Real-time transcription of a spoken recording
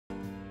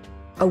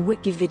a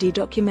WikiVidi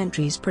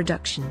documentaries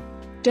production.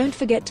 Don't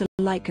forget to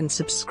like and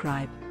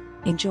subscribe.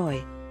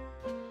 Enjoy.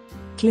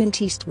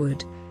 Clint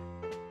Eastwood.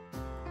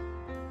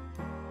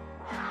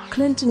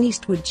 Clint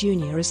Eastwood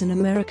Jr. is an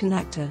American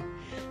actor,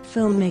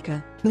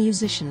 filmmaker,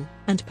 musician,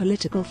 and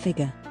political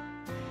figure.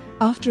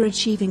 After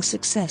achieving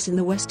success in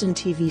the Western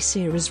TV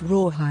series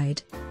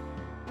Rawhide,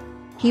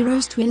 he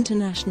rose to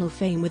international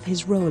fame with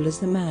his role as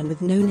the man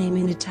with no name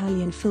in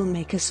Italian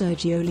filmmaker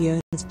Sergio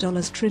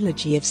Leone's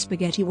Trilogy of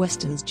spaghetti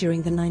westerns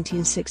during the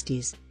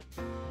 1960s,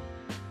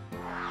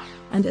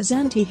 and as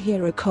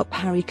anti-hero cop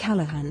Harry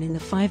Callahan in the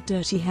 5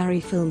 Dirty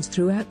Harry films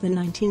throughout the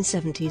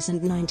 1970s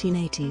and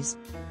 1980s.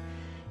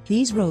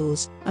 These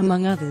roles,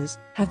 among others,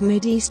 have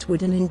made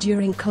Eastwood an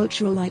enduring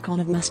cultural icon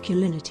of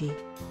masculinity.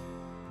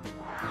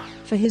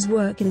 For his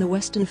work in the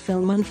Western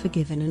film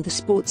Unforgiven and the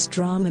sports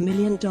drama $1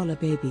 Million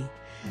Baby,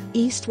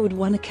 Eastwood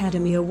won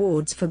Academy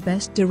Awards for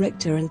Best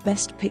Director and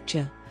Best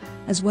Picture,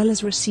 as well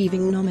as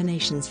receiving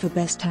nominations for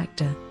Best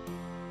Actor.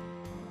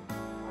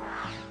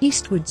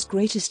 Eastwood's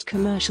greatest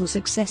commercial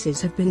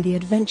successes have been the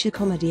adventure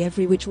comedy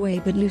Every Which Way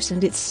But Loose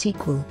and its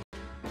sequel,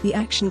 the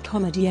action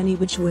comedy Any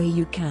Which Way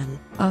You Can,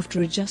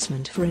 after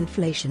adjustment for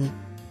inflation.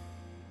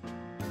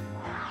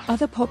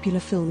 Other popular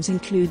films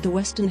include the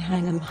western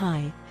Hang 'Em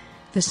High,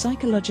 the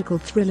psychological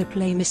thriller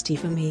play Misty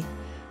for Me,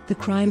 the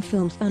crime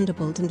film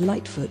Thunderbolt and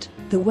Lightfoot,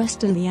 the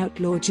western The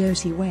Outlaw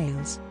Josie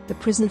Wales, the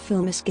prison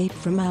film Escape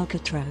from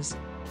Alcatraz,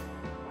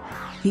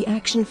 the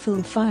action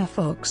film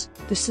Firefox,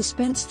 the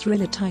suspense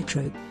thriller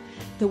Tightrope,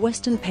 the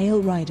western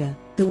Pale Rider,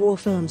 the war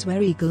films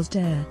Where Eagles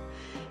Dare,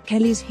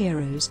 Kelly's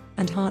Heroes,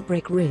 and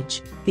Heartbreak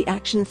Ridge, the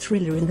action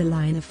thriller In the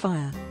Line of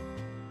Fire,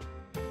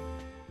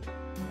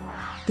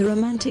 the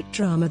romantic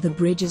drama The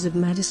Bridges of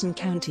Madison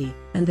County,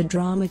 and the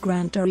drama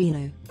Gran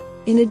Torino.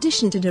 In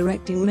addition to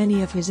directing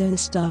many of his own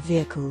star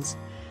vehicles,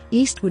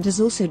 Eastwood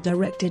has also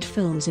directed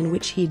films in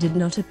which he did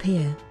not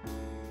appear,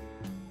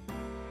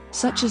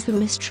 such as the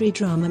mystery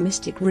drama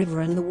Mystic River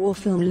and the war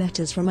film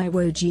Letters from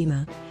Iwo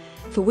Jima,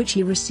 for which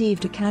he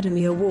received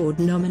Academy Award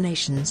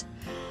nominations,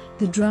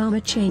 the drama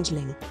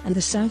Changeling, and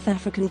the South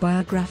African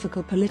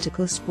biographical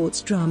political sports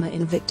drama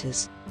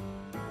Invictus.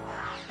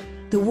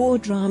 The war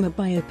drama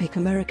biopic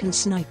American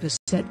Sniper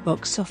set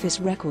box office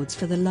records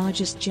for the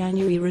largest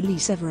January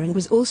release ever and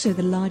was also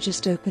the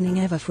largest opening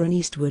ever for an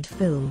Eastwood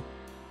film.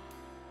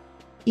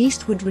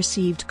 Eastwood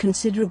received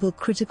considerable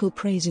critical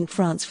praise in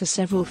France for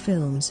several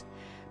films,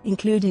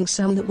 including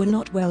some that were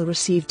not well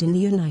received in the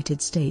United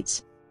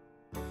States.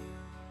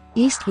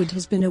 Eastwood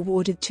has been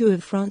awarded 2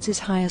 of France's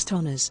highest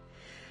honors.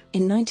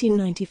 In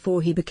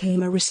 1994 he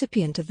became a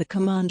recipient of the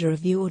Commander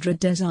of the Ordre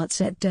des Arts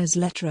et des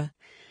Lettres,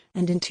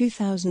 and in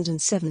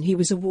 2007 he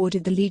was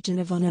awarded the Legion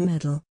of Honor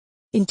Medal.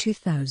 In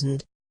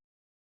 2000,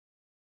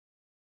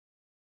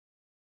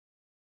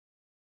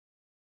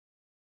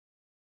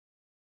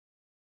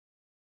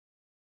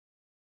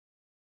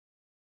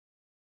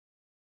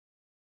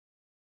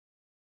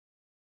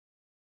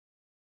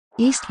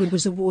 Eastwood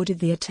was awarded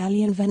the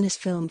Italian Venice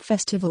Film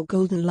Festival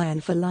Golden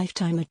Lion for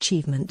Lifetime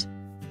Achievement.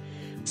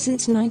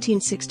 Since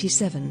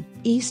 1967,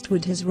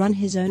 Eastwood has run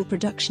his own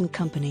production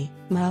company,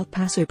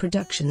 Malpaso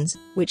Productions,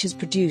 which has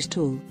produced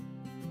all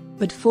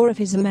but 4 of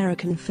his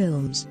American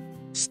films.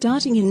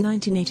 Starting in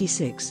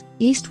 1986,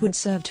 Eastwood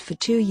served for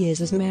 2 years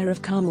as mayor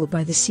of Carmel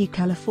by the Sea,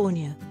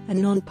 California, a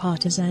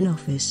non-partisan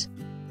office.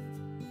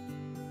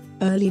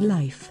 Early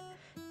life.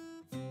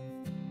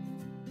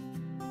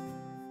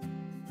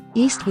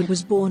 Eastwood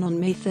was born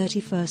on May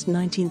 31,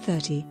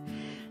 1930,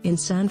 in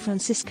San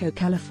Francisco,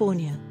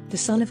 California, the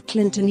son of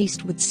Clint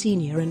Eastwood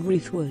Sr. and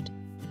Ruth Wood.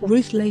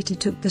 Ruth later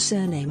took the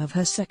surname of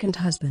her second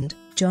husband,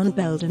 John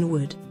Belden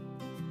Wood,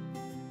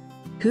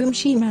 whom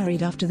she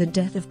married after the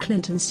death of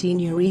Clint.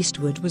 Sr.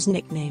 Eastwood was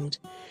nicknamed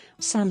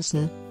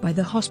Samson by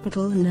the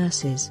hospital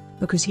nurses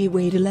because he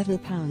weighed 11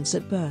 pounds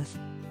at birth.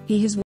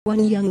 He has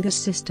one younger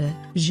sister,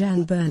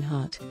 Jeanne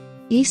Bernhardt.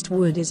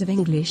 Eastwood is of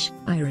English,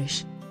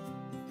 Irish,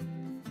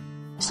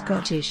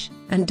 Scottish,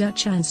 and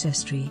Dutch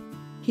ancestry.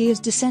 He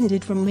is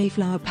descended from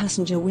Mayflower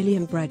passenger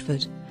William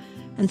Bradford,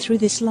 and through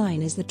this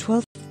line is the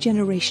 12th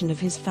generation of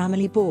his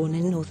family born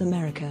in North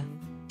America.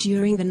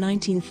 During the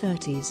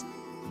 1930s,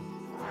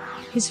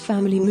 his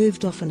family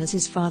moved often as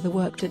his father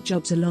worked at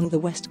jobs along the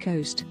West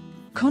Coast.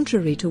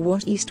 Contrary to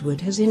what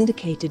Eastwood has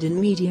indicated in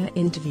media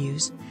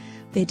interviews,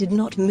 they did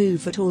not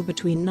move at all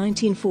between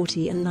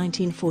 1940 and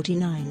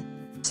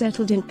 1949,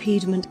 settled in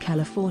Piedmont,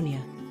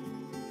 California.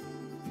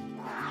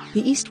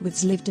 The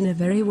Eastwoods lived in a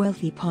very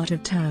wealthy part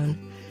of town,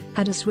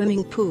 had a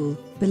swimming pool,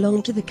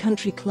 belonged to the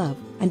country club,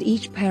 and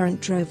each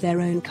parent drove their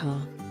own car.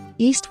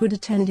 Eastwood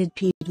attended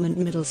Piedmont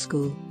Middle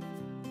School,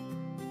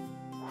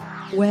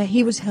 where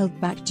he was held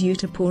back due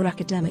to poor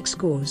academic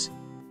scores.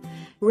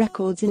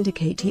 Records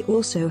indicate he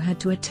also had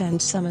to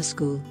attend summer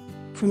school.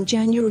 From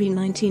January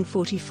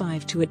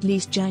 1945 to at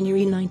least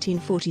January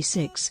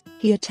 1946,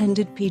 he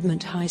attended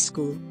Piedmont High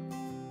School,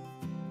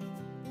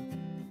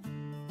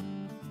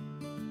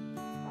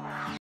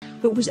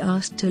 but was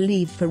asked to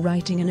leave for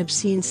writing an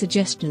obscene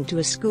suggestion to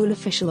a school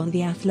official on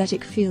the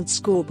athletic field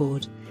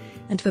scoreboard,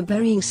 and for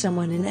burying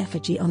someone in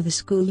effigy on the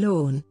school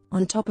lawn,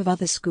 on top of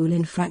other school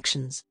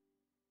infractions.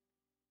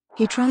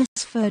 He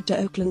transferred to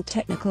Oakland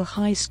Technical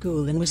High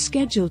School and was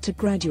scheduled to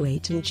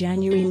graduate in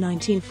January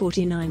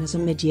 1949 as a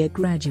mid-year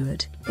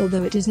graduate,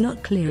 although it is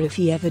not clear if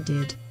he ever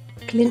did.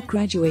 Clint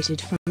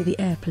graduated from the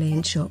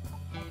airplane shop.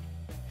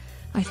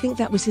 "I think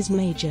that was his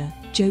major,"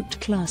 joked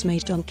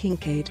classmate Don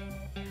Kincaid.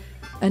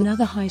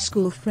 Another high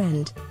school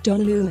friend,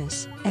 Don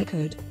Loomis,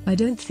 echoed, "I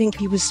don't think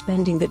he was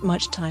spending that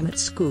much time at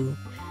school,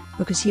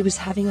 because he was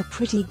having a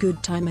pretty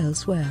good time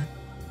elsewhere.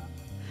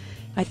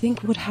 I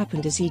think what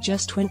happened is he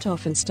just went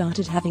off and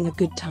started having a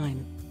good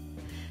time.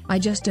 I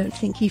just don't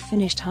think he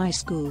finished high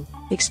school,"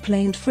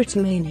 explained Fritz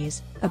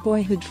Manes, a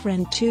boyhood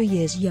friend 2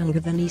 years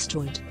younger than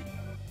Eastwood,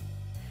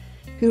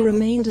 who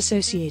remained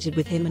associated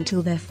with him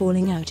until their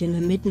falling out in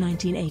the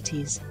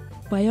mid-1980s.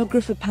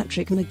 Biographer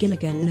Patrick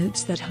McGilligan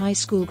notes that high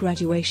school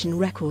graduation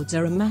records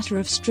are a matter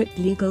of strict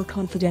legal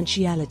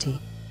confidentiality.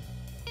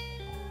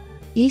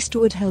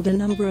 Eastwood held a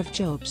number of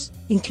jobs,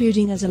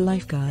 including as a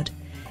lifeguard,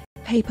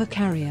 paper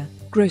carrier,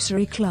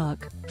 grocery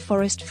clerk,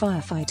 forest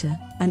firefighter,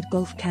 and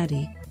golf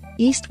caddy.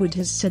 Eastwood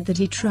has said that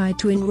he tried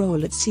to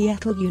enroll at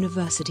Seattle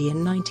University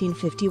in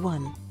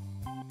 1951,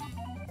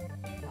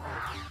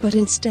 but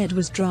instead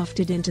was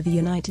drafted into the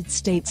United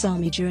States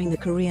Army during the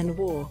Korean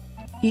War.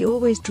 He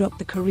always dropped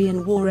the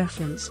Korean War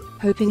reference,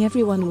 hoping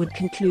everyone would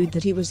conclude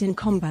that he was in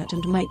combat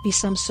and might be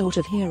some sort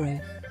of hero.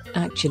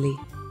 Actually,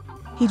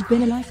 he'd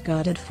been a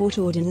lifeguard at Fort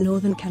Ord in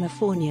Northern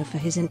California for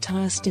his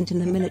entire stint in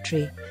the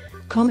military,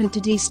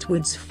 commented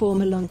Eastwood's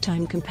former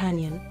longtime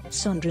companion,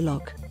 Sondra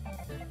Locke.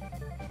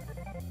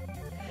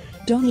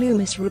 Don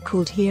Loomis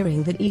recalled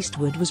hearing that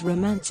Eastwood was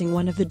romancing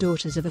one of the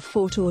daughters of a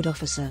Fort Ord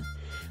officer,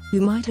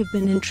 who might have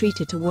been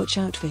entreated to watch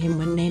out for him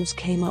when names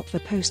came up for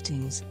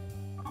postings.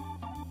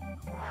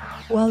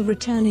 While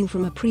returning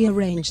from a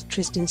pre-arranged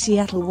tryst in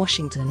Seattle,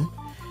 Washington,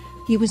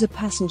 he was a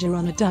passenger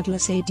on a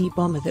Douglas AD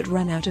bomber that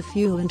ran out of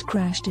fuel and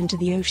crashed into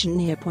the ocean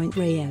near Point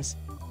Reyes.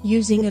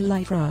 Using a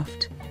life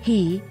raft,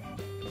 he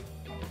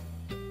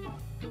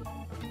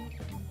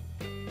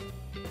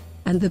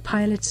and the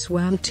pilot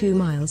swam 2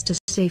 miles to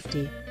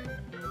safety.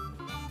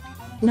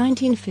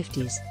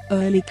 1950s,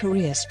 early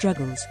career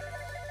struggles.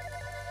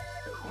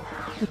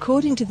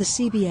 According to the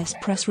CBS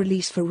press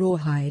release for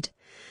Rawhide,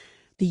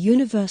 the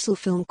Universal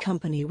Film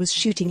Company was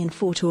shooting in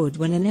Fort Ord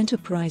when an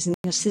enterprising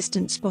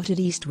assistant spotted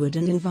Eastwood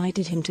and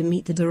invited him to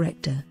meet the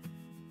director.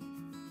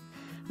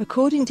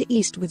 According to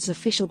Eastwood's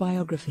official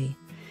biography,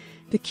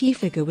 the key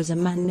figure was a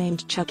man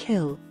named Chuck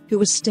Hill, who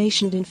was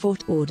stationed in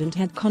Fort Ord and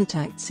had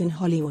contacts in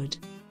Hollywood.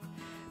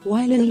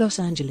 While in Los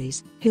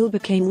Angeles, Hill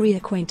became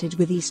reacquainted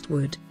with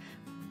Eastwood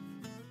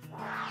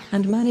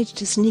and managed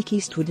to sneak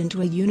Eastwood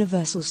into a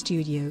Universal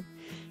studio,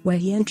 where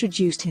he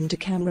introduced him to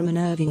cameraman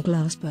Irving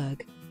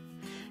Glassberg.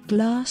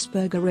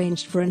 Glassberg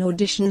arranged for an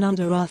audition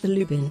under Arthur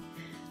Lubin,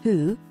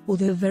 who,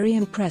 although very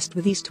impressed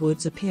with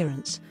Eastwood's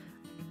appearance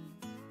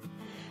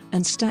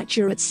and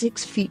stature at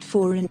 6 feet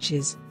 4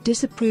 inches,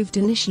 disapproved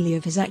initially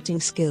of his acting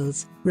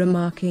skills,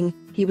 remarking,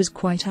 "He was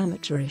quite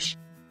amateurish.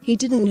 He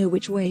didn't know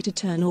which way to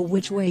turn or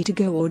which way to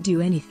go or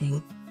do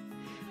anything."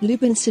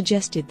 Lubin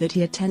suggested that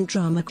he attend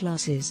drama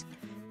classes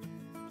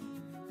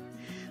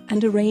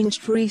and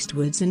arranged for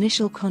Eastwood's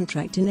initial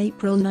contract in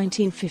April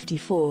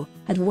 1954,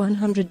 at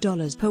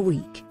 $100 per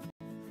week.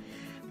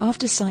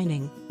 After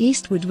signing,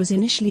 Eastwood was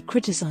initially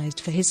criticized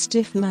for his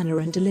stiff manner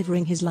and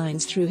delivering his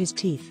lines through his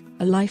teeth,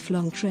 a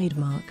lifelong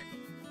trademark.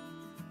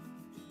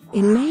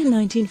 In May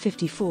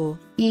 1954,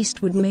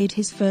 Eastwood made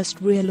his first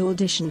real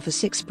audition for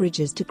Six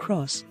Bridges to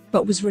Cross,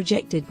 but was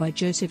rejected by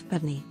Joseph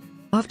Budney.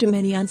 After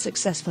many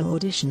unsuccessful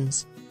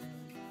auditions,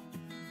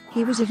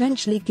 he was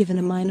eventually given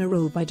a minor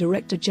role by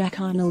director Jack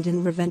Arnold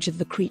in Revenge of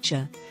the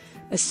Creature,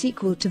 a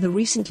sequel to the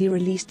recently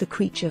released The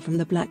Creature from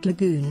the Black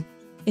Lagoon.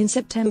 In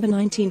September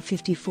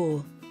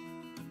 1954,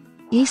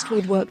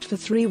 Eastwood worked for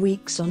 3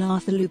 weeks on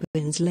Arthur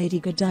Lubin's Lady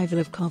Godiva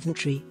of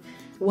Coventry,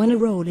 won a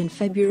role in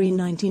February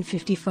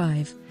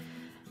 1955,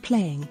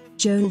 playing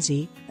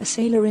Jonesy, a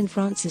sailor in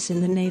Francis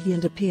in the Navy,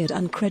 and appeared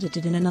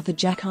uncredited in another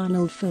Jack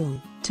Arnold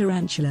film,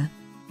 Tarantula,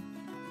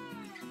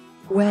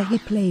 where he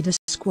played a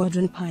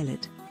squadron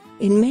pilot.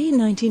 In May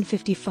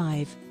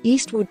 1955,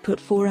 Eastwood put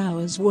 4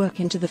 hours'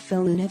 work into the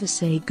film Never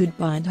Say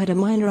Goodbye and had a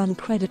minor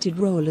uncredited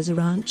role as a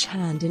ranch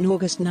hand in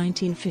August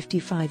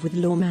 1955 with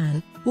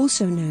Lawman,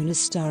 also known as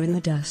Star in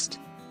the Dust.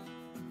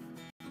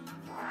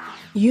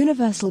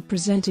 Universal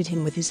presented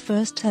him with his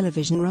first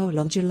television role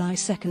on July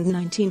 2,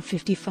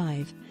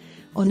 1955,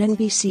 on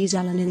NBC's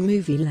Allen in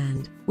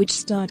Movieland, which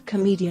starred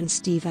comedian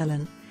Steve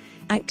Allen,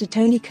 actor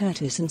Tony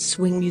Curtis and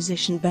swing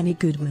musician Benny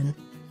Goodman.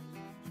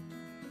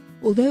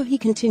 Although he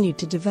continued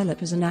to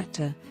develop as an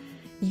actor,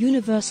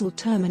 Universal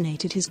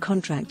terminated his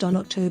contract on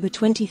October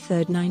 23,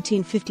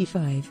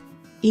 1955.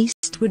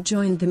 Eastwood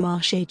joined the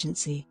Marsh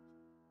Agency,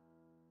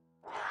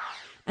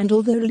 and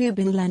although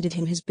Lubin landed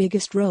him his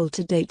biggest role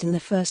to date in The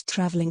First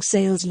Traveling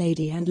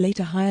Saleslady and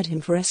later hired him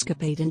for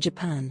Escapade in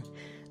Japan,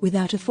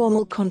 without a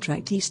formal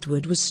contract,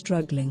 Eastwood was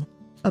struggling.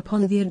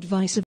 Upon the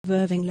advice of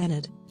Irving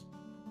Leonard,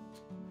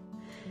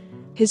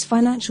 his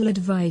financial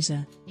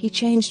advisor, he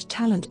changed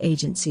talent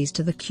agencies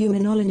to the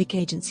Cumin Olenick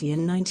Agency in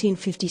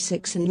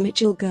 1956 and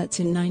Mitchell Gertz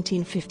in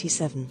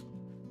 1957.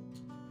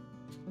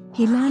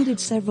 He landed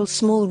several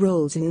small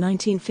roles in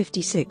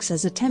 1956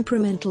 as a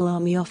temperamental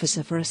army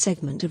officer for a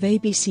segment of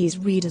ABC's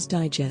Reader's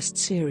Digest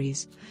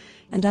series,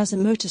 and as a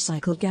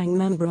motorcycle gang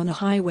member on a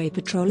highway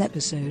patrol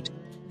episode.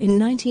 In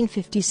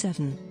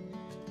 1957,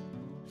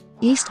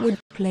 Eastwood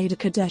played a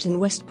cadet in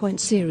West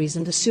Point series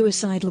and a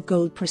suicidal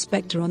gold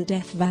prospector on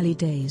Death Valley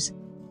Days.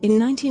 In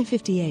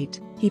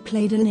 1958, he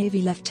played a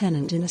Navy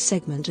lieutenant in a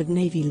segment of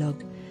Navy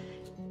Log.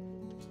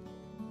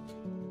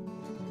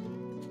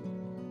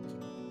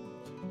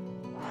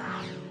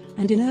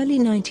 And in early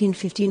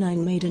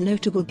 1959 made a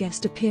notable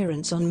guest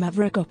appearance on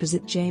Maverick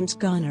opposite James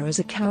Garner as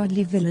a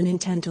cowardly villain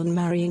intent on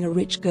marrying a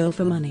rich girl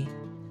for money.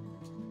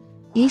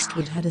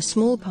 Eastwood had a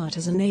small part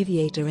as an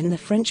aviator in the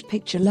French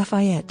picture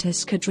Lafayette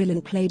Escadrille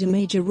and played a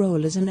major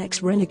role as an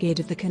ex-renegade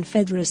of the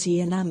Confederacy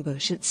in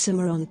Ambush at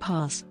Cimarron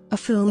Pass, a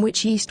film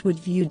which Eastwood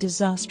viewed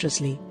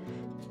disastrously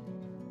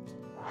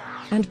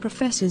and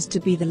professes to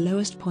be the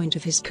lowest point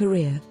of his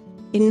career.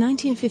 In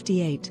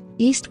 1958,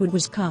 Eastwood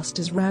was cast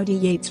as Rowdy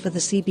Yates for the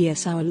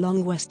CBS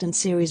hour-long Western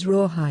series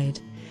Rawhide,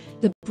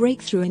 the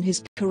breakthrough in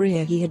his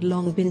career he had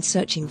long been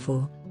searching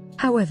for.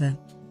 However,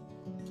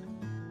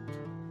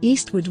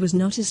 Eastwood was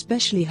not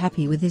especially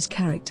happy with his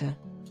character.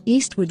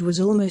 Eastwood was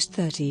almost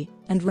 30,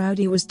 and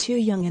Rowdy was too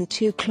young and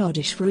too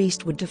cloddish for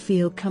Eastwood to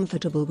feel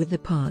comfortable with the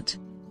part.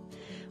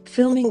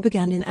 Filming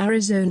began in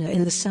Arizona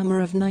in the summer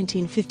of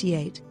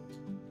 1958.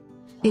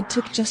 It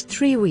took just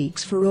 3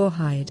 weeks for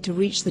Rawhide to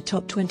reach the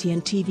top 20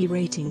 in TV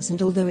ratings,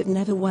 and although it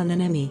never won an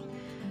Emmy,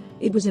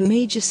 it was a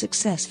major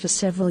success for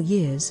several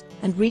years,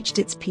 and reached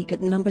its peak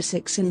at number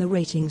 6 in the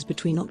ratings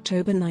between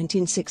October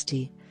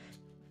 1960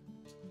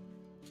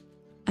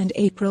 and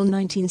April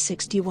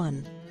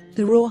 1961.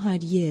 The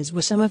Rawhide years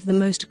were some of the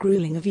most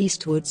grueling of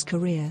Eastwood's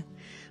career,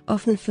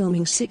 often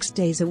filming 6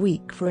 days a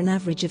week for an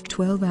average of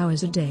 12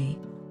 hours a day.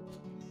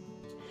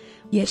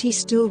 Yet he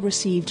still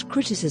received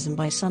criticism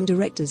by some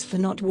directors for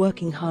not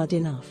working hard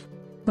enough.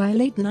 By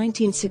late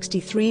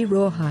 1963,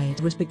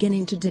 Rawhide was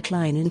beginning to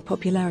decline in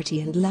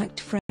popularity and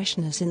lacked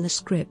freshness in the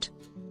script.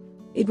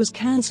 It was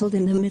cancelled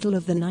in the middle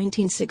of the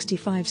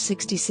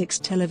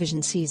 1965-66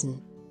 television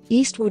season.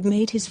 Eastwood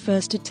made his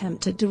first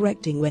attempt at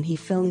directing when he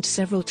filmed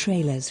several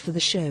trailers for the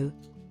show.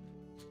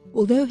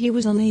 Although he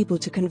was unable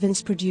to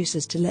convince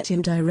producers to let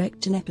him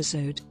direct an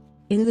episode,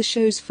 in the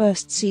show's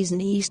first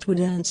season Eastwood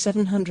earned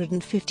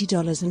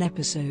 $750 an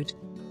episode.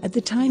 At the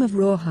time of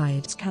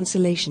Rawhide's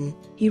cancellation,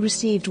 he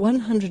received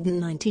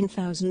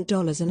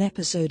 $119,000 an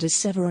episode as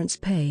severance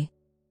pay.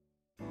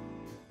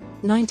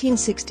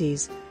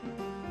 1960s.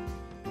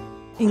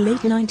 In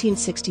late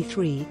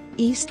 1963,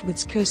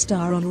 Eastwood's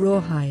co-star on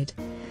Rawhide,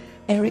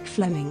 Eric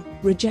Fleming,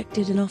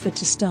 rejected an offer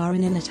to star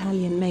in an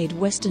Italian-made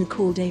western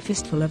called A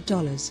Fistful of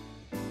Dollars,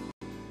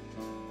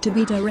 to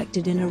be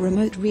directed in a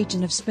remote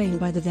region of Spain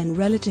by the then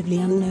relatively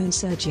unknown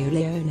Sergio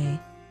Leone.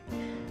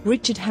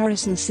 Richard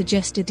Harrison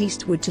suggested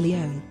Eastwood to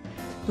Leone,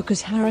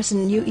 because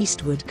Harrison knew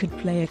Eastwood could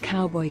play a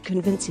cowboy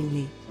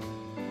convincingly.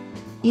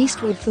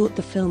 Eastwood thought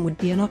the film would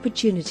be an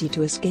opportunity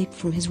to escape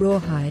from his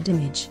Rawhide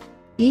image.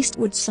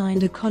 Eastwood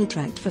signed a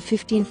contract for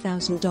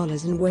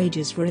 $15,000 in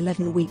wages for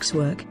 11 weeks'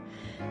 work,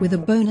 with a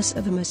bonus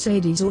of a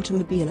Mercedes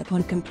automobile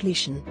upon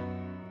completion.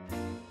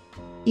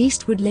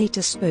 Eastwood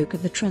later spoke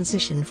of the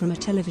transition from a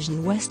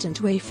television western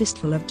to A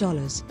Fistful of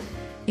Dollars.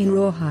 In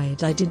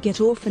Rawhide I did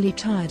get awfully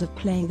tired of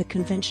playing the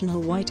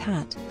conventional white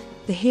hat,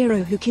 the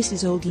hero who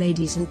kisses old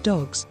ladies and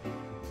dogs,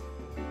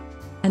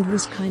 and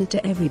was kind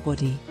to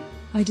everybody.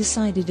 I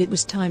decided it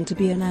was time to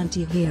be an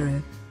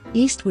anti-hero.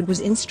 Eastwood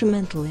was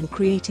instrumental in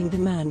creating the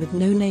Man with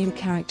No Name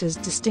character's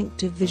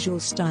distinctive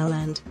visual style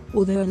and,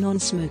 although a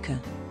non-smoker,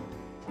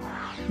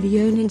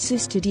 Leone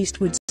insisted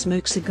Eastwood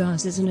smoke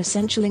cigars as an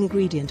essential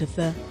ingredient of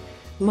the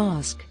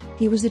mask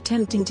he was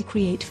attempting to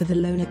create for the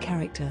loner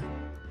character.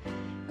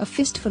 A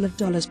Fistful of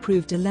Dollars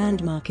proved a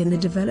landmark in the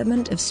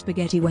development of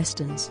spaghetti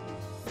westerns,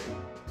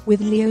 with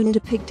Leone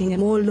depicting a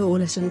more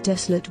lawless and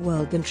desolate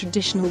world than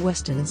traditional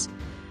westerns,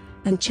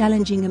 and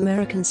challenging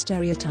American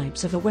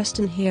stereotypes of a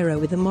western hero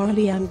with a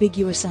morally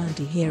ambiguous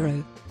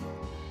anti-hero.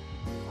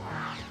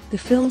 The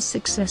film's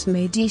success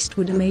made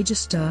Eastwood a major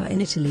star in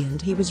Italy,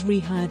 and he was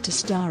rehired to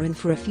star in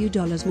For a Few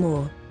Dollars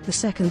More, the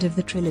second of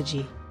the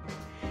trilogy,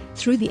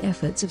 through the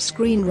efforts of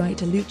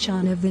screenwriter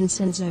Luciano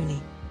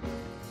Vincenzoni.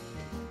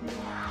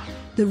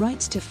 The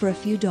rights to For a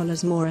Few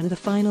Dollars More and the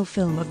final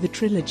film of the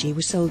trilogy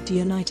were sold to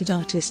United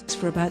Artists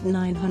for about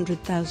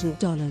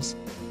 $900,000.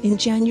 In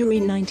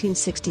January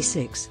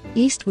 1966,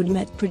 Eastwood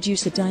met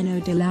producer Dino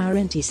De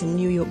Laurentiis in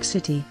New York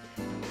City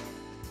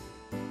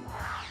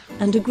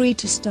and agreed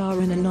to star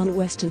in a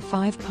non-Western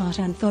 5-part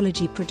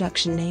anthology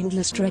production named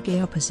La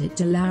Streghe opposite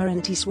De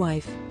Laurentiis'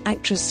 wife,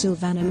 actress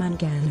Silvana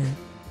Mangano.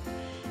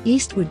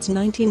 Eastwood's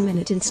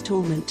 19-minute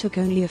installment took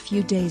only a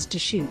few days to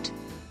shoot,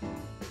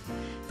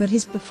 but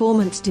his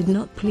performance did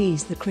not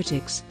please the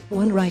critics,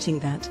 one writing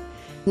that,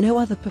 "No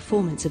other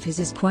performance of his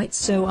is quite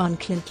so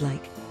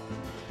un-Clint-like."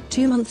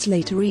 2 months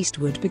later,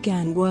 Eastwood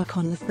began work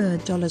on the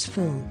third Dollars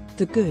film,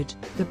 The Good,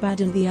 the Bad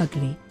and the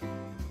Ugly.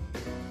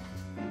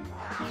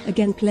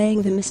 Again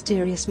playing the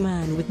mysterious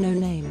man with no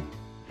name,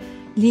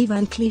 Lee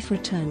Van Cleef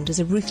returned as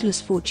a ruthless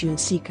fortune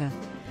seeker,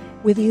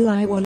 with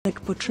Eli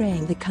Wallach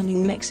portraying the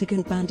cunning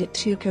Mexican bandit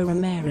Tuco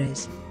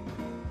Ramirez.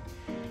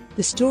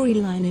 The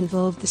storyline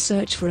involved the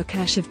search for a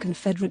cache of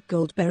Confederate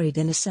gold buried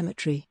in a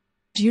cemetery.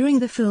 During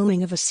the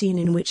filming of a scene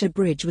in which a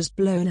bridge was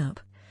blown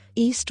up,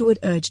 Eastwood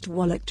urged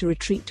Wallach to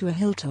retreat to a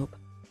hilltop.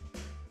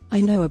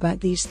 "I know about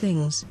these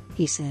things,"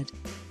 he said.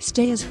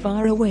 "Stay as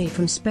far away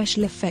from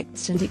special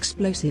effects and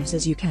explosives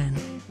as you can."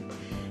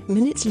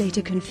 Minutes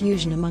later,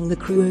 confusion among the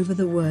crew over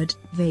the word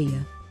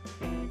 "Vaya"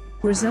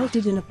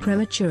 resulted in a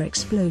premature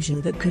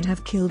explosion that could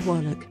have killed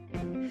Wallach.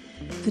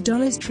 The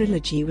Dollars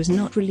trilogy was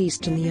not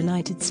released in the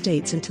United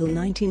States until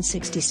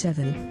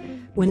 1967,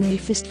 when A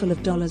Fistful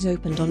of Dollars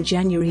opened on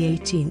January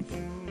 18th,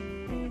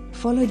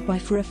 followed by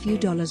For a Few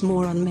Dollars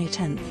More on May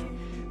 10th,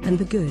 and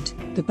The Good,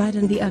 the Bad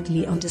and the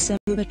Ugly on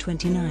December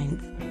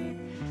 29th.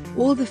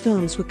 All the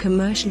films were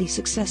commercially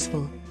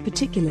successful,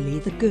 particularly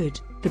The Good,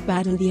 the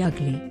Bad and the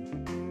Ugly,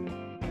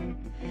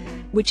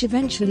 which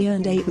eventually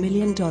earned $8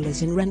 million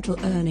in rental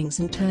earnings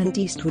and turned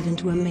Eastwood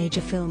into a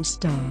major film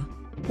star.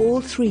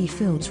 All three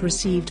films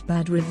received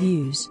bad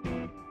reviews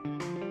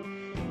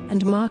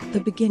and marked the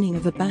beginning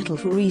of a battle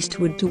for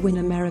Eastwood to win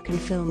American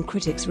film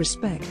critics'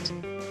 respect.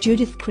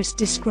 Judith Crist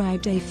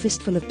described A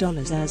Fistful of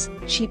Dollars as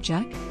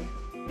 "cheapjack,"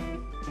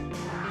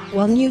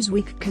 while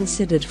Newsweek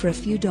considered For a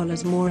Few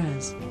Dollars More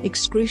as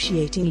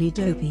 "excruciatingly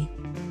dopey."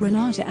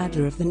 Renata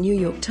Adler of the New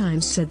York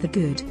Times said The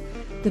Good,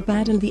 the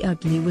Bad and the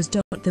Ugly was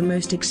the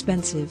most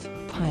expensive,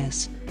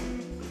 pious,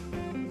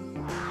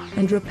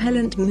 and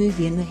repellent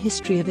movie in the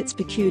history of its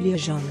peculiar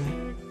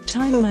genre.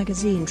 Time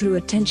magazine drew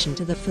attention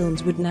to the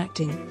film's wooden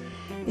acting,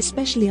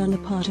 especially on the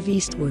part of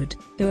Eastwood,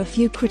 though a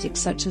few critics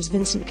such as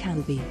Vincent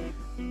Canby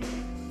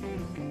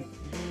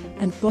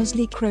and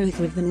Bosley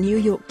Crowther of the New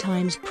York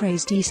Times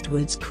praised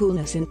Eastwood's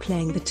coolness in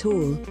playing the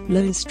tall,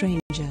 lone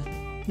stranger.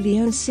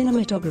 Leone's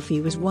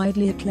cinematography was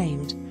widely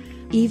acclaimed,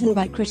 even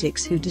by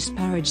critics who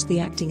disparaged the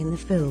acting in the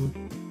film.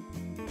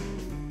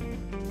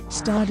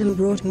 Stardom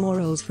brought more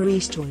roles for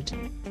Eastwood.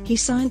 He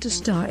signed to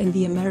star in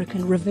the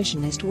American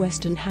revisionist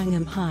western Hang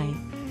 'em High,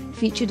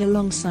 featured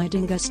alongside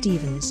Inga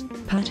Stevens,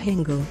 Pat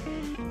Hingle,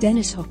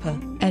 Dennis Hopper,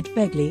 Ed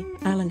Begley,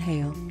 Alan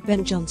Hale,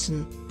 Ben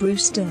Johnson,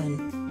 Bruce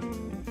Dern,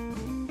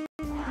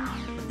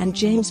 and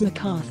James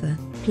MacArthur,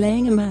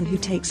 playing a man who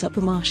takes up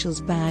a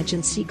marshal's badge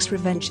and seeks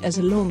revenge as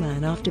a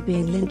lawman after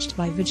being lynched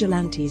by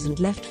vigilantes and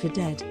left for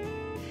dead.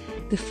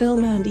 The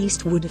film earned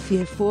Eastwood a fee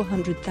of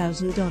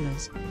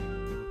 $400,000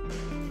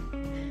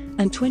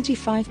 and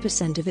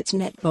 25% of its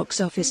net box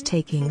office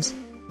takings,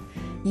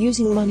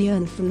 using money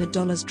earned from the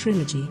Dollars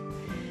trilogy.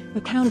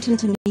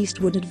 Accountant and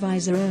Eastwood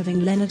advisor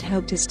Irving Leonard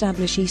helped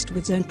establish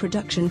Eastwood's own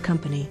production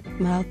company,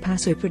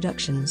 Malpaso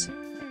Productions,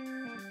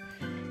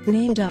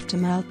 named after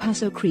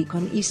Malpaso Creek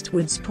on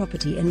Eastwood's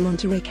property in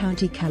Monterey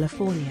County,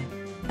 California.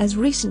 As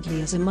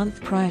recently as a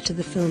month prior to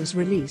the film's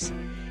release,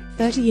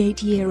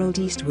 38-year-old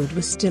Eastwood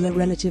was still a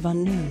relative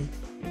unknown.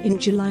 In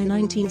July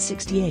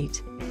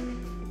 1968,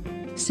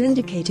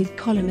 syndicated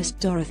columnist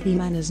Dorothy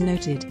Manners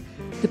noted,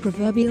 "The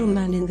proverbial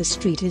man in the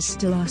street is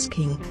still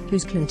asking,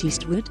 who's Clint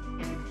Eastwood?"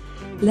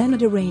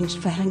 Leonard arranged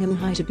for Hang 'em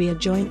High to be a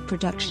joint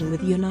production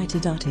with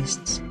United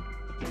Artists.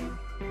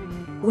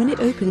 When it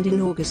opened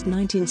in August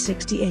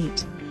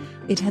 1968,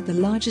 it had the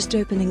largest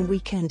opening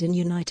weekend in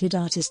United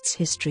Artists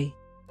history.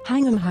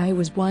 Hang 'em High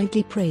was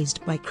widely praised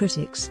by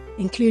critics,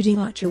 including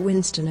Archer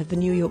Winston of the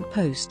New York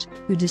Post,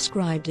 who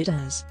described it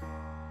as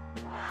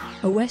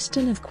a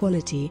western of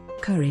quality,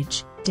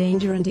 courage,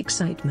 danger and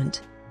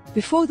excitement.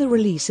 Before the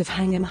release of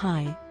Hang 'em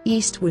High,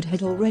 Eastwood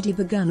had already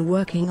begun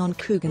working on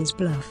Coogan's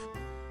Bluff,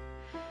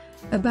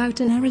 about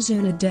an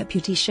Arizona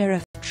deputy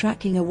sheriff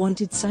tracking a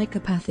wanted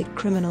psychopathic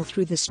criminal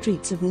through the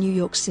streets of New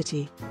York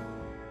City.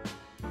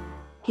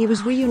 He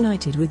was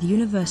reunited with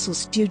Universal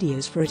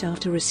Studios for it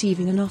after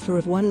receiving an offer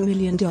of $1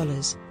 million,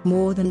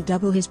 more than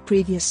double his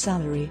previous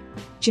salary.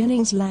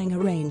 Jennings Lang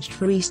arranged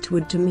for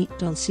Eastwood to meet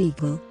Don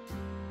Siegel,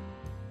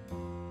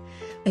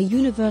 a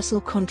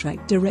Universal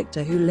contract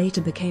director who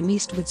later became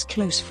Eastwood's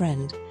close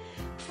friend,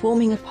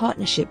 forming a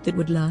partnership that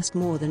would last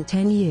more than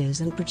 10 years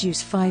and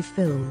produce 5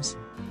 films.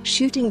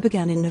 Shooting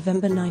began in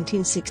November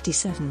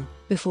 1967,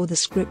 before the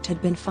script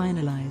had been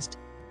finalized.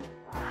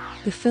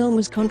 The film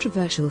was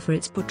controversial for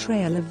its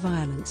portrayal of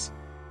violence.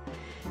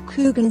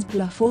 Coogan's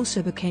Bluff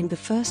also became the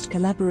first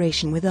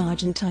collaboration with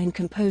Argentine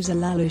composer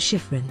Lalo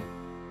Schifrin,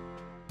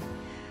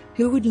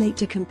 who would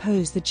later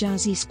compose the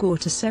jazzy score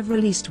to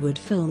several Eastwood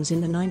films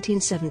in the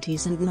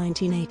 1970s and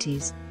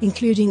 1980s,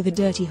 including the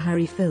Dirty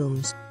Harry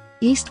films.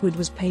 Eastwood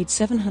was paid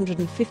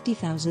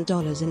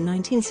 $750,000 in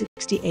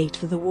 1968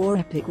 for the war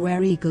epic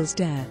Where Eagles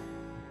Dare,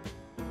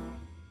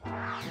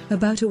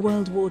 about a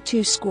World War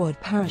II squad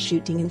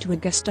parachuting into a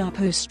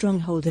Gestapo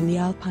stronghold in the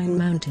Alpine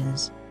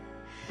Mountains.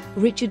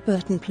 Richard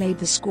Burton played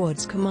the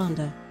squad's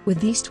commander,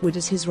 with Eastwood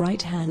as his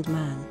right-hand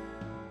man.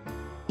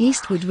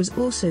 Eastwood was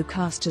also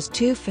cast as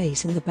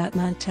Two-Face in the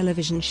Batman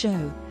television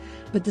show,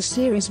 but the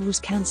series was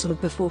cancelled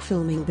before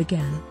filming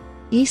began.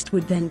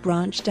 Eastwood then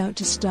branched out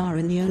to star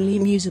in the only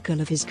musical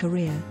of his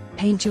career,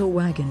 Paint Your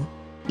Wagon.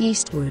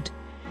 Eastwood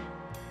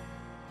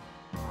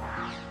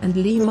and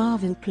Lee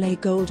Marvin play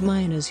gold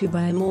miners who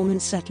buy a Mormon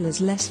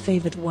settler's less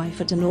favored wife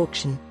at an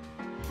auction.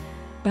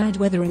 Bad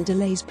weather and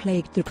delays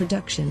plagued the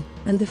production,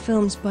 and the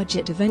film's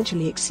budget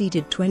eventually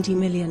exceeded $20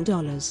 million,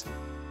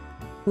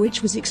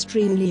 which was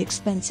extremely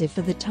expensive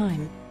for the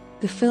time.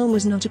 The film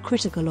was not a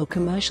critical or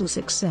commercial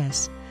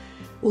success,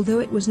 although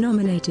it was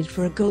nominated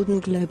for a Golden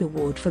Globe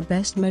Award for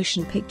Best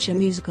Motion Picture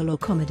Musical or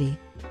Comedy.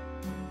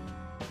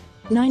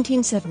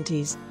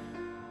 1970s.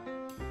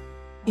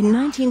 In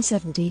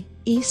 1970,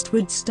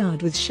 Eastwood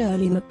starred with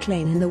Shirley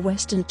MacLaine in the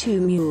western Two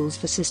Mules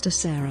for Sister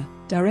Sarah,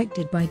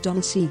 directed by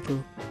Don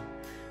Siegel.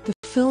 The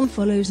film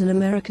follows an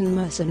American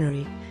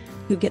mercenary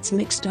who gets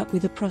mixed up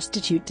with a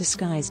prostitute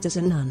disguised as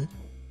a nun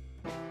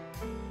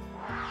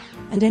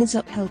and ends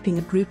up helping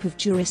a group of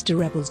Jurista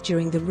rebels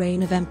during the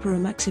reign of Emperor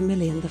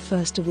Maximilian I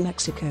of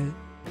Mexico.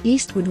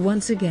 Eastwood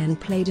once again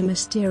played a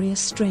mysterious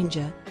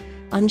stranger,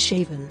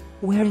 unshaven,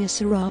 wearing a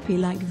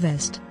serape-like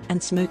vest,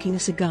 and smoking a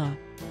cigar.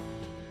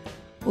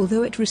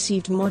 Although it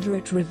received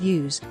moderate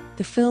reviews,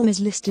 the film is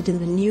listed in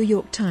the New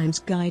York Times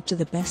Guide to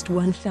the Best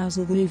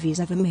 1,000 Movies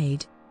Ever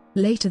Made.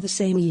 Later the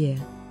same year,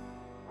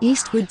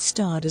 Eastwood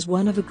starred as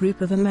one of a group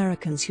of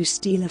Americans who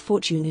steal a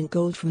fortune in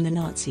gold from the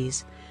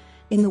Nazis,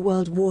 in the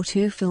World War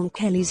II film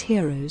Kelly's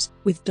Heroes,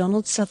 with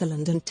Donald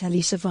Sutherland and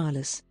Telly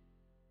Savalas.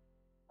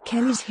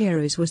 Kelly's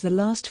Heroes was the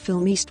last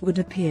film Eastwood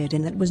appeared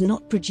in that was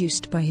not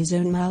produced by his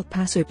own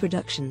Malpaso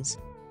Productions.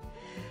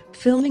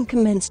 Filming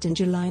commenced in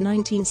July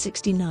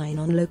 1969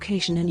 on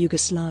location in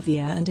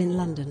Yugoslavia and in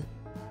London.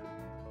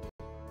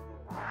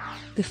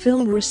 The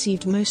film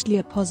received mostly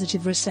a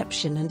positive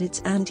reception and its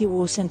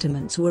anti-war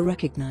sentiments were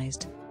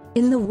recognized.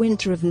 In the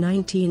winter of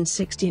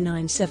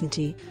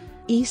 1969-70,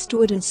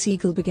 Eastwood and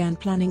Siegel began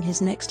planning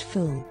his next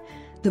film,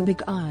 The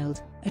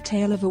Beguiled, a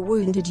tale of a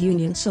wounded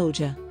Union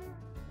soldier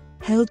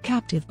held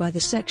captive by the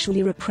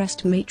sexually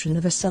repressed matron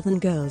of a Southern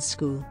girls'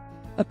 school.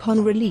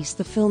 Upon release,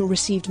 the film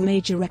received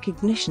major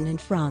recognition in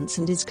France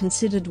and is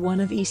considered one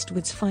of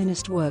Eastwood's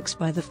finest works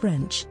by the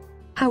French.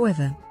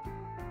 However,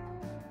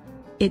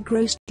 it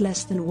grossed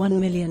less than $1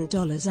 million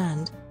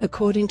and,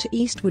 according to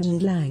Eastwood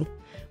and Lang,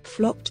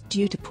 flopped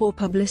due to poor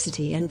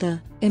publicity and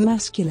the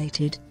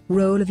emasculated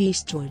role of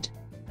Eastwood.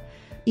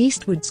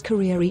 Eastwood's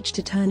career reached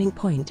a turning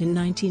point in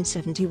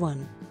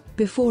 1971.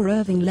 Before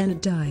Irving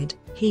Leonard died,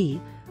 he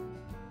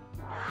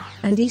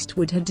and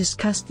Eastwood had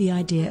discussed the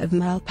idea of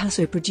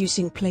Malpaso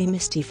producing Play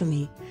Misty for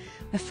Me,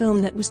 a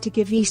film that was to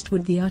give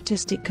Eastwood the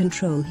artistic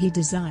control he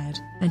desired,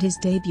 and his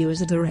debut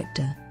as a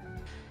director.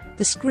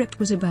 The script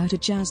was about a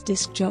jazz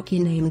disc jockey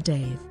named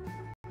Dave,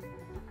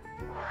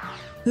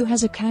 who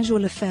has a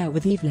casual affair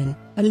with Evelyn,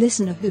 a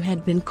listener who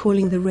had been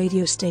calling the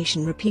radio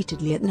station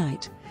repeatedly at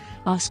night,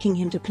 asking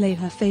him to play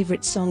her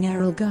favorite song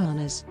Errol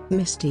Garner's,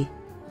 Misty.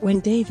 When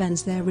Dave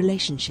ends their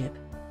relationship,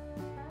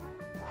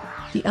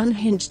 the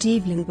unhinged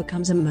Evelyn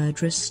becomes a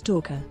murderous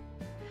stalker.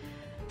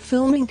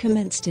 Filming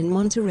commenced in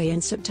Monterey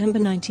in September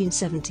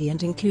 1970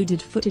 and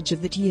included footage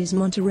of that year's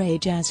Monterey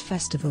Jazz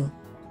Festival.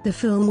 The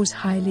film was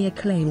highly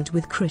acclaimed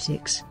with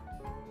critics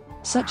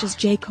such as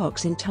Jay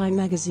Cox in Time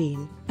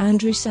magazine,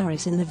 Andrew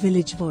Saris in The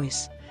Village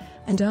Voice,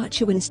 and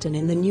Archie Winston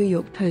in the New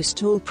York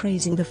Post, all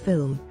praising the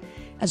film,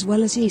 as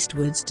well as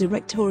Eastwood's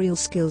directorial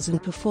skills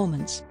and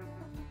performance.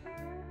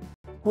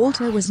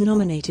 Walter was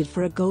nominated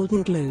for a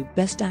Golden Globe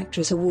Best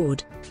Actress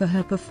Award for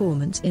her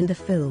performance in the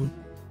film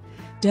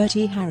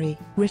Dirty Harry,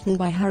 written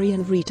by Harry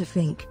and Rita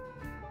Fink,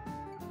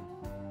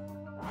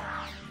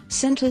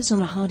 centers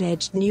on a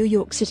hard-edged New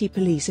York City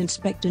police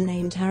inspector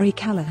named Harry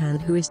Callahan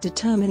who is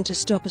determined to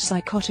stop a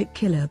psychotic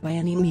killer by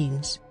any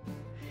means.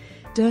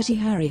 Dirty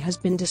Harry has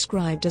been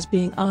described as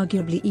being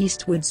arguably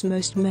Eastwood's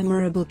most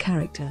memorable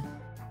character.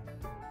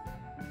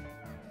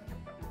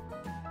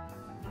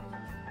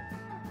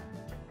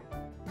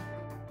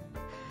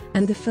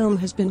 And the film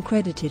has been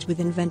credited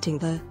with inventing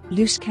the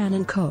loose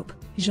cannon cop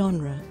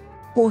genre.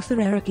 Author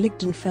Eric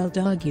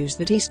Lichtenfeld argues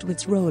that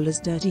Eastwood's role as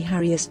Dirty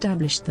Harry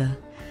established the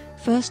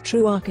first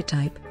true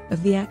archetype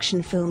of the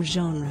action film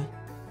genre.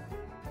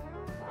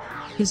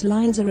 His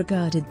lines are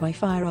regarded by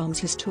firearms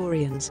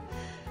historians,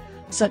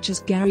 such as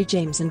Gary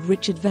James and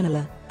Richard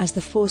Venela, as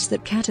the force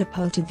that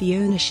catapulted the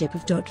ownership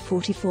of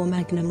 .44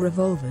 Magnum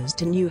revolvers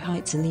to new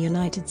heights in the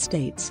United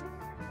States.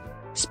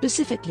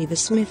 Specifically the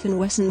Smith &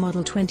 Wesson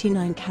Model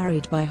 29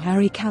 carried by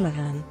Harry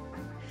Callahan.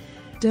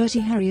 Dirty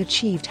Harry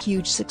achieved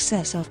huge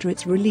success after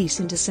its release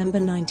in December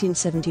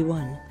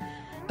 1971,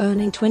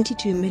 earning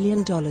 $22 million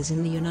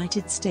in the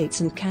United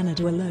States and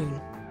Canada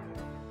alone.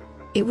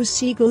 It was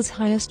Siegel's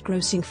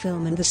highest-grossing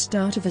film and the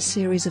start of a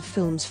series of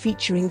films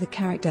featuring the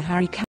character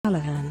Harry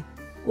Callahan,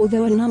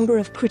 although a number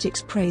of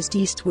critics praised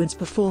Eastwood's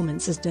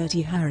performance as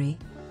Dirty Harry.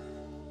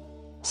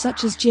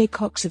 such as Jay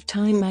Cox of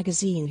Time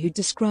magazine, who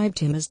described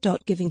him as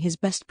giving his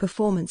best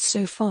performance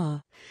so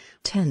far.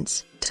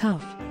 Tense,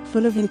 tough,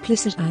 full of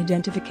implicit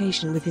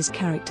identification with his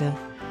character.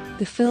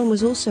 The film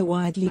was also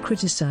widely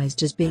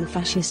criticized as being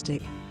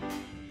fascistic.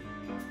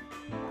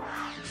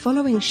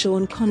 Following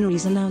Sean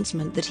Connery's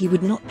announcement that he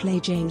would not play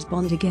James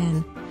Bond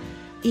again,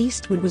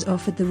 Eastwood was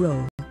offered the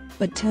role,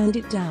 but turned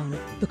it down,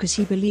 because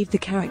he believed the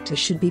character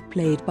should be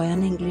played by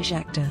an English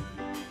actor.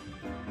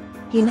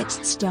 He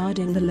next starred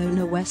in the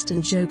Leone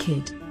western Joe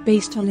Kidd,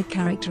 based on a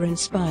character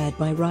inspired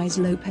by Riz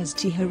Lopez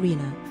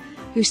Tijerina,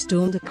 who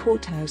stormed a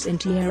courthouse in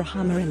Tierra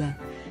Amarilla,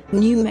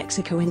 New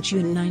Mexico in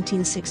June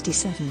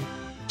 1967,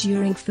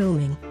 during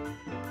filming.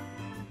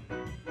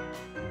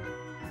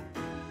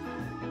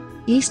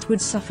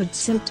 Eastwood suffered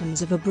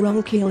symptoms of a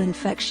bronchial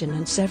infection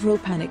and several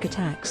panic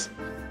attacks.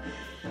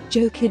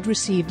 Joe Kidd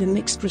received a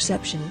mixed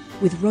reception,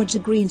 with Roger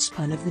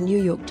Greenspun of the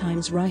New York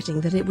Times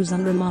writing that it was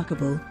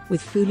unremarkable,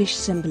 with foolish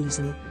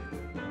symbolism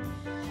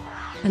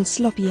and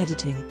sloppy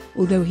editing,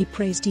 although he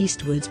praised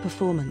Eastwood's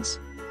performance.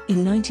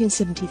 In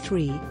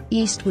 1973,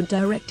 Eastwood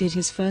directed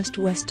his first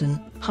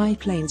western, High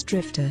Plains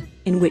Drifter,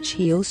 in which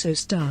he also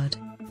starred.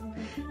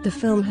 The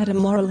film had a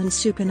moral and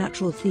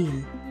supernatural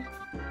theme.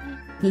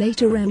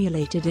 Later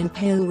emulated in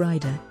Pale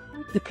Rider,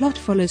 the plot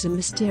follows a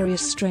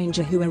mysterious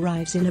stranger who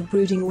arrives in a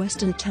brooding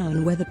western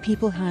town where the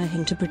people hire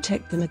him to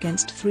protect them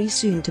against 3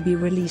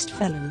 soon-to-be-released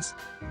felons.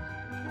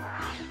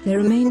 There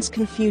remains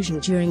confusion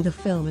during the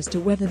film as to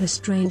whether the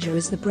stranger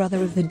is the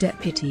brother of the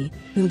deputy,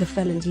 whom the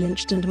felons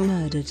lynched and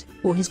murdered,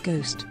 or his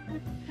ghost.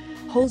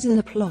 Holes in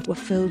the plot were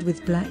filled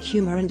with black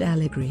humor and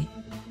allegory.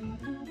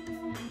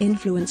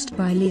 Influenced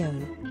by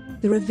Leone,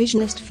 the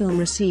revisionist film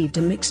received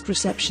a mixed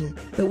reception,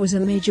 but was a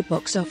major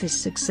box office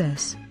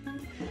success.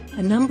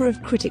 A number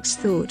of critics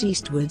thought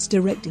Eastwood's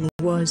directing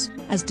was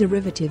as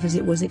derivative as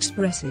it was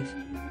expressive,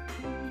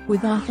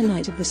 with Arthur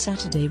Knight of the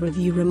Saturday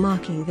Review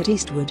remarking that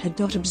Eastwood had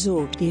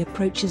absorbed the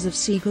approaches of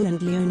Siegel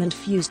and Leone and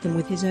fused them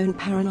with his own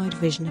paranoid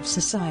vision of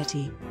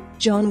society.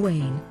 John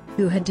Wayne,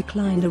 who had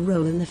declined a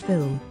role in the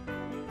film,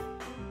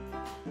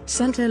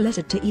 sent a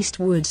letter to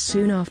Eastwood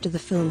soon after the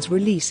film's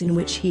release in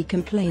which he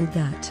complained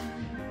that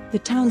the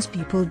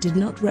townspeople did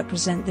not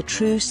represent the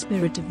true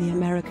spirit of the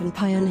American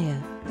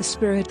pioneer, the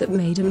spirit that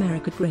made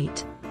America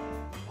great.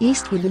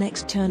 Eastwood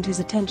next turned his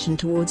attention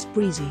towards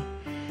Breezy,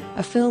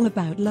 a film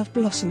about love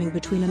blossoming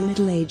between a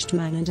middle-aged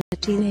man and a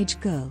teenage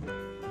girl.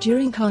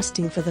 During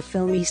casting for the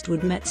film,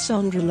 Eastwood met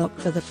Sondra Locke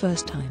for the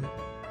first time,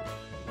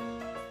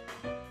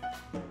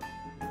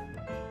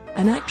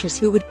 an actress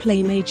who would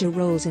play major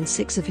roles in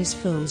 6 of his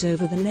films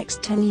over the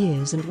next 10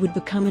 years and would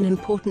become an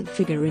important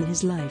figure in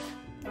his life.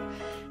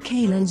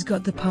 Callahan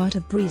got the part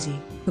of Breezy,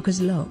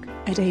 because Locke,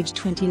 at age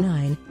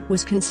 29,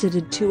 was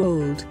considered too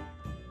old.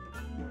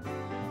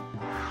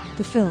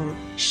 The film,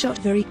 shot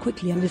very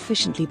quickly and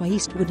efficiently by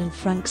Eastwood and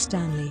Frank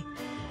Stanley,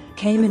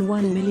 came in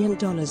 $1 million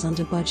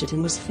under budget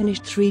and was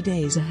finished 3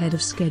 days ahead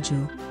of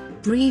schedule.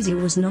 Breezy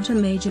was not a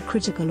major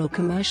critical or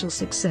commercial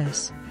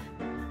success,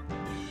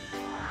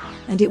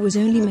 and it was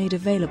only made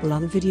available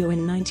on video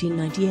in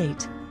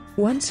 1998.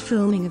 Once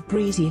filming of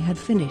Breezy had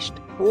finished,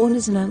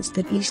 Warner's announced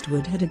that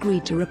Eastwood had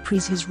agreed to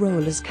reprise his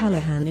role as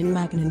Callahan in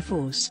Magnum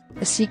Force,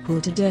 a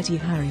sequel to Dirty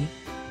Harry,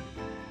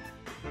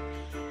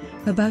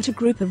 about a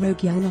group of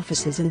rogue young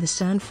officers in the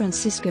San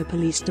Francisco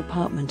Police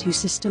Department who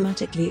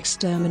systematically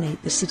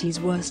exterminate the city's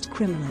worst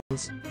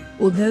criminals.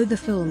 Although the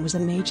film was a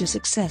major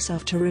success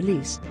after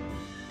release,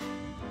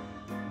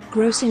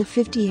 grossing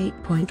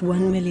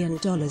 $58.1 million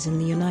in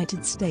the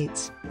United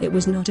States, it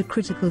was not a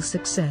critical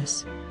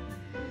success.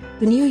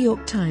 The New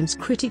York Times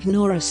critic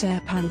Nora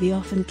Sayre panned the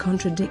often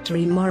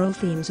contradictory moral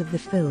themes of the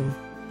film,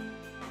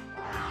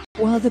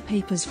 while the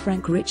paper's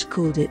Frank Rich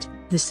called it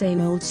the same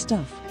old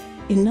stuff.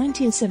 In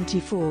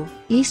 1974,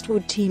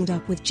 Eastwood teamed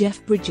up with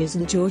Jeff Bridges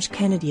and George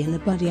Kennedy in the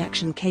buddy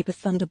action caper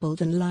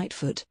Thunderbolt and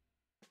Lightfoot,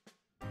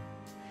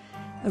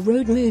 a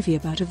road movie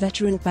about a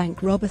veteran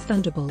bank robber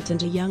Thunderbolt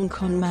and a young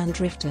con man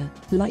drifter,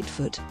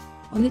 Lightfoot.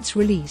 On its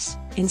release,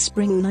 in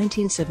spring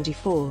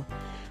 1974,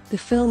 the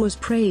film was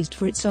praised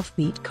for its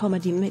offbeat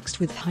comedy mixed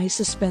with high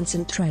suspense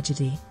and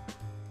tragedy,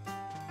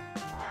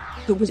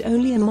 but was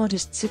only a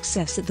modest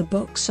success at the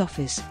box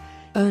office,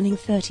 earning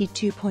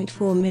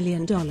 $32.4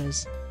 million.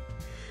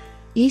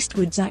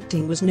 Eastwood's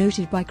acting was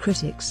noted by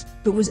critics,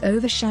 but was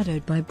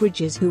overshadowed by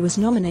Bridges, who was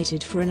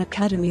nominated for an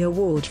Academy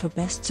Award for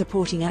Best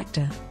Supporting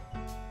Actor.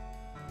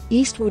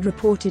 Eastwood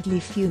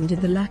reportedly fumed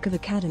at the lack of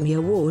Academy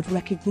Award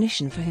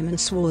recognition for him and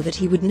swore that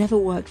he would never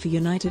work for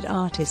United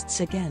Artists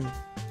again.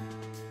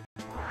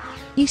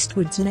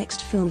 Eastwood's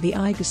next film, The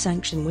Eiger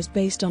Sanction, was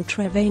based on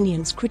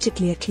Trevanian's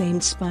critically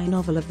acclaimed spy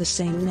novel of the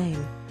same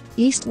name.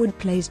 Eastwood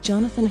plays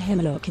Jonathan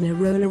Hemlock in a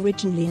role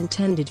originally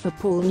intended for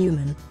Paul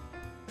Newman,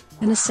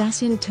 an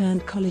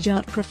assassin-turned-college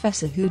art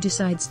professor who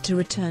decides to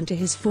return to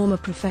his former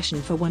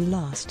profession for one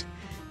last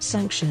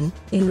sanction,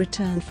 in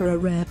return for a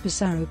rare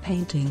Pissarro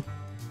painting.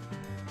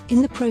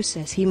 In the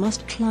process, he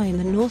must climb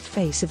the north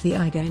face of the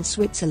Eiger in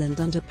Switzerland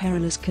under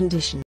perilous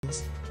conditions.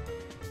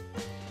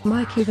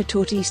 WikiVidi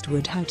taught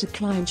Eastwood how to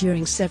climb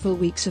during several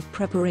weeks of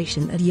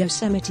preparation at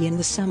Yosemite in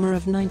the summer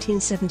of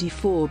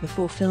 1974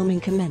 before filming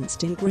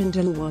commenced in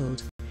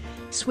Grindelwald,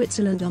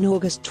 Switzerland on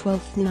August 12,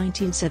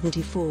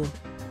 1974.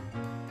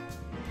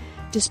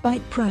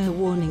 Despite prior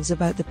warnings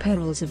about the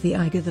perils of the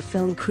Eiger, the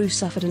film crew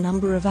suffered a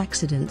number of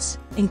accidents,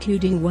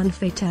 including one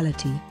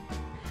fatality.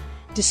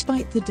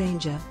 Despite the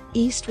danger,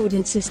 Eastwood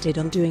insisted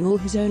on doing all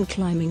his own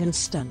climbing and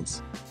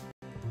stunts.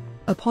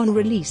 Upon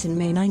release in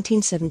May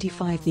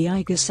 1975, the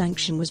Eiger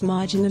sanction was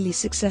marginally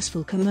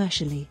successful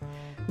commercially,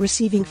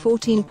 receiving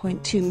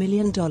 $14.2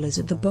 million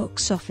at the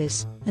box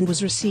office, and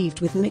was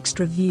received with mixed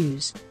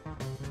reviews.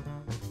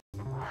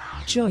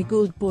 Joy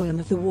Goldboyum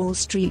of the Wall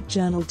Street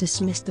Journal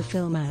dismissed the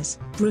film as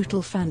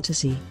brutal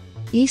fantasy.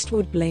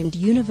 Eastwood blamed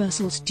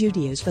Universal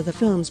Studios for the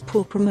film's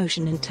poor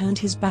promotion and turned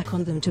his back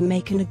on them to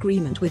make an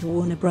agreement with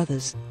Warner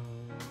Brothers.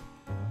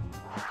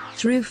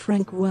 Through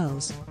Frank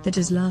Wells, that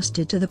has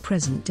lasted to the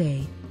present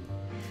day.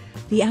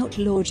 The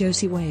outlaw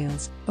Josie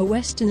Wales, a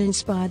western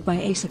inspired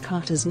by Asa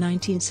Carter's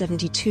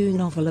 1972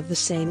 novel of the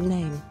same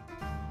name,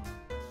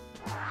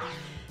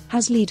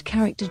 has lead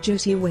character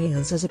Josie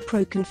Wales as a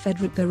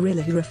pro-Confederate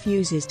guerrilla who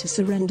refuses to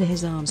surrender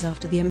his arms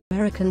after the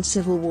American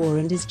Civil War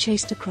and is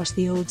chased across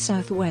the Old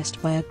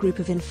Southwest by a group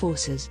of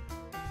enforcers.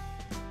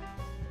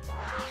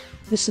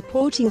 The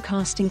supporting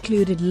cast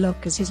included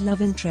Locke as his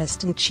love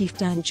interest and Chief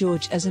Dan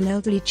George as an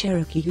elderly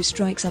Cherokee who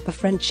strikes up a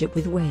friendship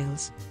with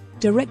Wales.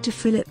 Director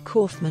Philip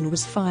Kaufman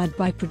was fired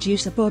by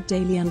producer Bob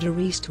Daly under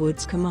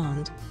Eastwood's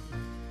command,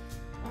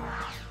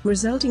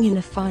 resulting in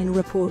a fine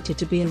reported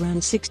to be around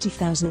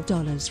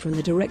 $60,000 from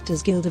the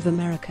Directors Guild of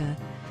America,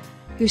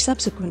 who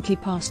subsequently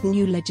passed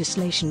new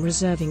legislation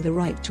reserving the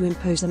right to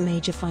impose a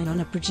major fine on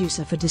a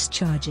producer for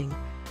discharging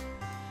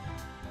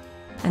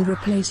and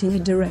replacing a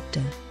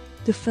director.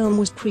 The film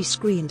was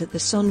pre-screened at the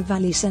Son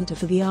Valley Center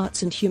for the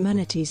Arts and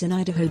Humanities in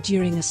Idaho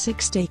during a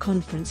 6-day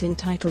conference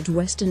entitled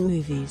Western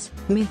Movies,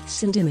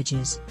 Myths and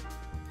Images.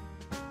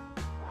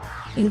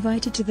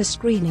 Invited to the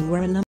screening were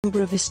a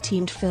number of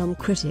esteemed film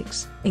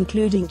critics,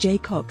 including Jay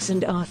Cox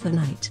and Arthur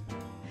Knight,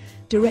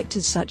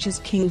 directors such as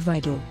King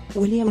Vidal,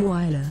 William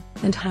Wyler,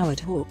 and Howard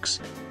Hawks,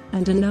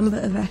 and a number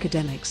of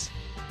academics.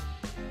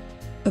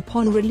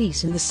 Upon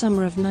release in the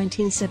summer of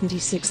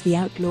 1976, The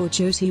Outlaw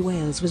Josie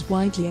Wales was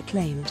widely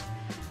acclaimed,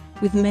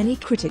 with many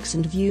critics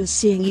and viewers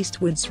seeing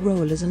Eastwood's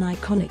role as an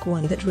iconic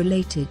one that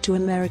related to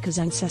America's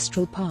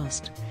ancestral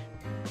past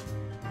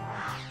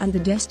and the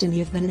destiny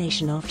of the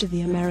nation after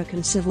the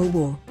American Civil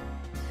War.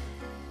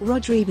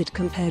 Roger Ebert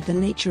compared the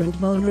nature and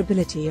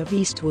vulnerability of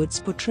Eastwood's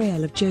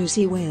portrayal of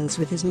Josie Wales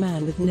with his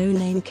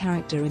man-with-no-name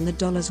character in the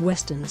Dollars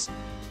westerns,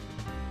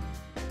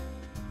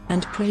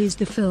 and praised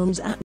the film's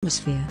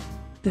atmosphere.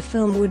 The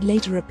film would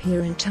later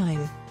appear in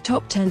Time,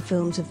 Top 10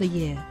 Films of the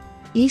Year.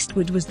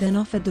 Eastwood was then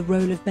offered the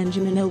role of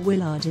Benjamin L.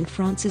 Willard in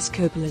Francis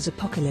Coppola's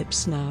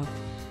Apocalypse Now,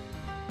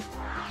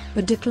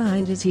 but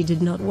declined as he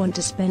did not want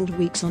to spend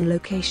weeks on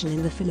location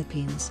in the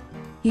Philippines.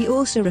 He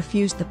also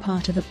refused the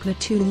part of a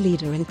platoon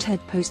leader in Ted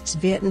Post's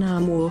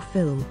Vietnam War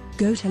film,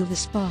 Go Tell the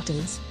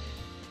Spartans,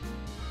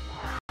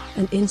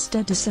 and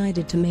instead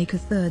decided to make a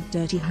third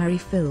Dirty Harry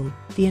film,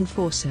 The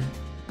Enforcer.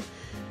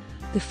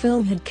 The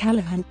film had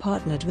Callahan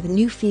partnered with a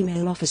new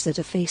female officer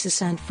to face a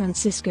San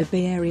Francisco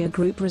Bay Area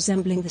group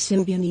resembling the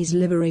Symbionese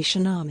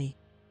Liberation Army.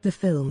 The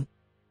film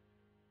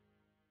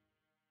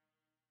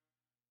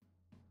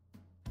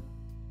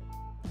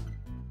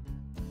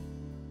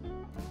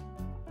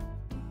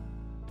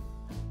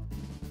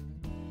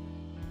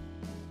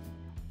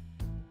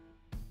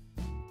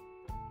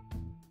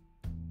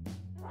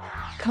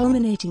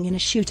culminating in a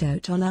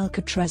shootout on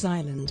Alcatraz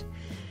Island,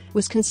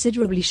 was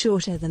considerably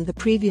shorter than the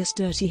previous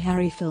Dirty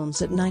Harry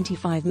films at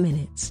 95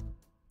 minutes,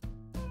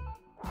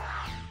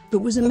 but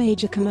was a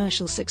major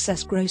commercial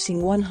success,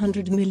 grossing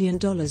 $100 million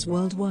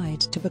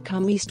worldwide to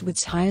become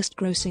Eastwood's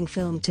highest-grossing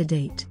film to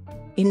date.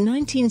 In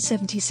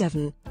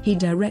 1977, he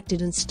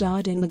directed and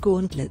starred in The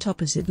Gauntlet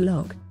opposite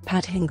Locke,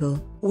 Pat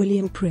Hingle,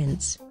 William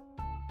Prince,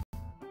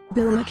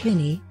 Bill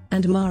McKinney,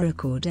 and Mara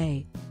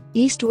Corday.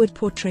 Eastwood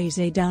portrays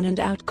a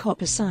down-and-out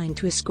cop assigned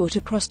to escort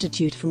a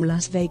prostitute from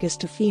Las Vegas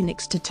to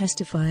Phoenix to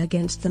testify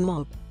against the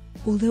mob.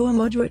 Although a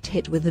moderate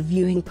hit with the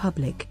viewing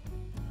public,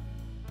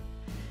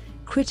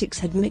 critics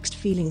had mixed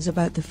feelings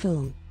about the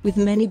film, with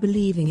many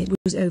believing it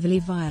was overly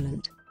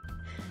violent.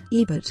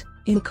 Ebert,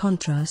 in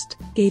contrast,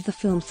 gave the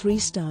film 3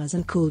 stars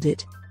and called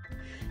it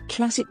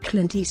classic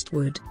Clint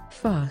Eastwood,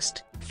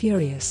 fast,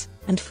 furious,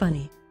 and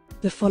funny.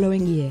 The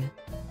following year,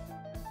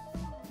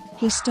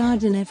 he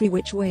starred in Every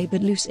Which Way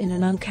But Loose in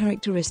an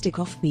uncharacteristic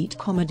offbeat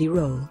comedy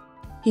role.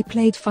 He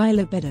played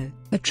Philo Beddoe,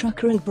 a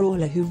trucker and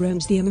brawler who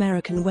roams the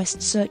American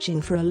West searching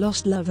for a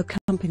lost love,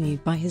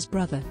 accompanied by his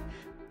brother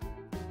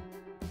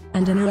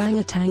and an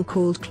orangutan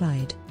called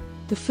Clyde.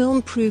 The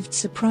film proved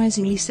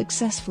surprisingly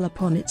successful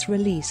upon its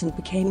release and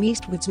became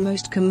Eastwood's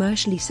most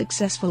commercially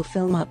successful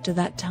film up to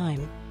that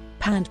time.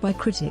 Panned by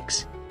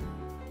critics,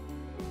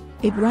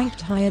 it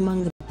ranked high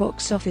among the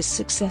box office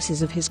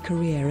successes of his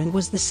career and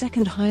was the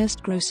second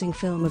highest-grossing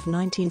film of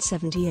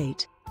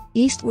 1978.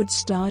 Eastwood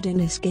starred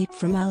in Escape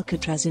from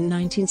Alcatraz in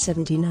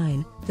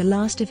 1979, the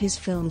last of his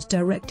films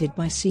directed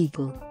by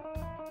Siegel.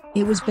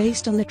 It was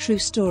based on the true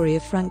story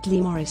of Frank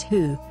Lee Morris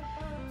who,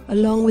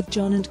 along with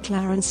John and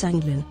Clarence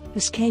Anglin,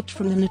 escaped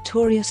from the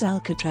notorious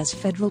Alcatraz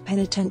Federal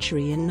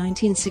Penitentiary in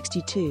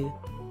 1962.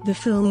 The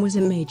film was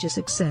a major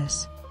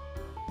success.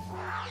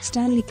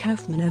 Stanley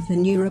Kaufman of The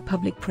New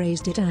Republic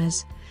praised it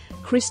as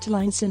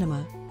crystalline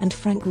cinema, and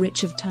Frank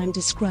Rich of Time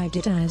described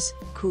it as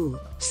cool,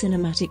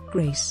 cinematic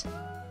grace.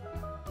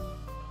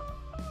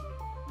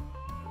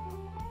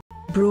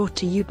 Brought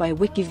to you by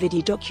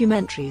WikiVidi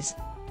Documentaries.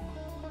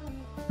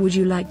 Would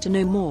you like to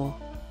know more?